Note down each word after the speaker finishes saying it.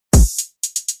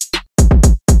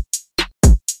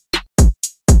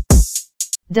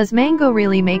Does mango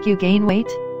really make you gain weight?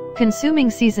 Consuming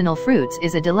seasonal fruits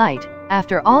is a delight,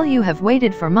 after all you have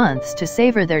waited for months to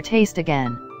savor their taste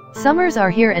again. Summers are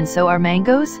here and so are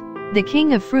mangoes. The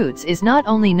king of fruits is not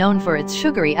only known for its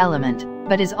sugary element,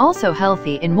 but is also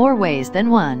healthy in more ways than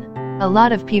one. A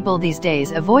lot of people these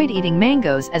days avoid eating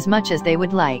mangoes as much as they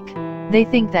would like. They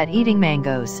think that eating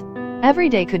mangoes every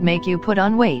day could make you put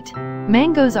on weight.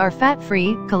 Mangoes are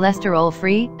fat-free,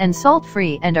 cholesterol-free, and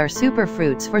salt-free and are super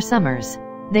fruits for summers.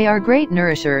 They are great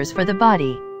nourishers for the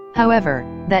body. However,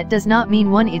 that does not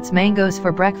mean one eats mangoes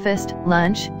for breakfast,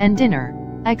 lunch, and dinner.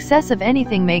 Excess of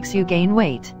anything makes you gain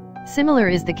weight. Similar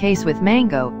is the case with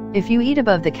mango. If you eat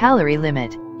above the calorie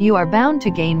limit, you are bound to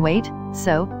gain weight.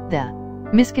 So, the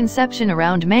misconception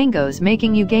around mangoes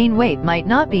making you gain weight might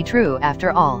not be true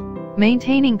after all.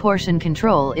 Maintaining portion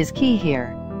control is key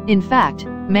here. In fact,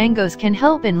 mangoes can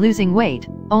help in losing weight,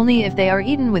 only if they are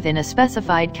eaten within a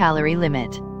specified calorie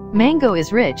limit. Mango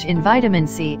is rich in vitamin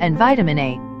C and vitamin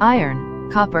A,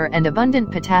 iron, copper and abundant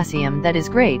potassium that is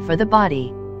great for the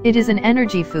body. It is an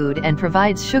energy food and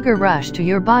provides sugar rush to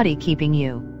your body, keeping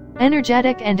you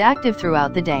energetic and active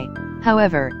throughout the day.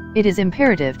 However, it is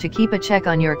imperative to keep a check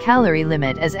on your calorie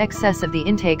limit, as excess of the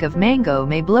intake of mango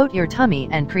may bloat your tummy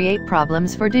and create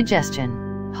problems for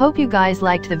digestion. Hope you guys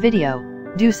liked the video.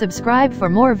 Do subscribe for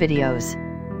more videos.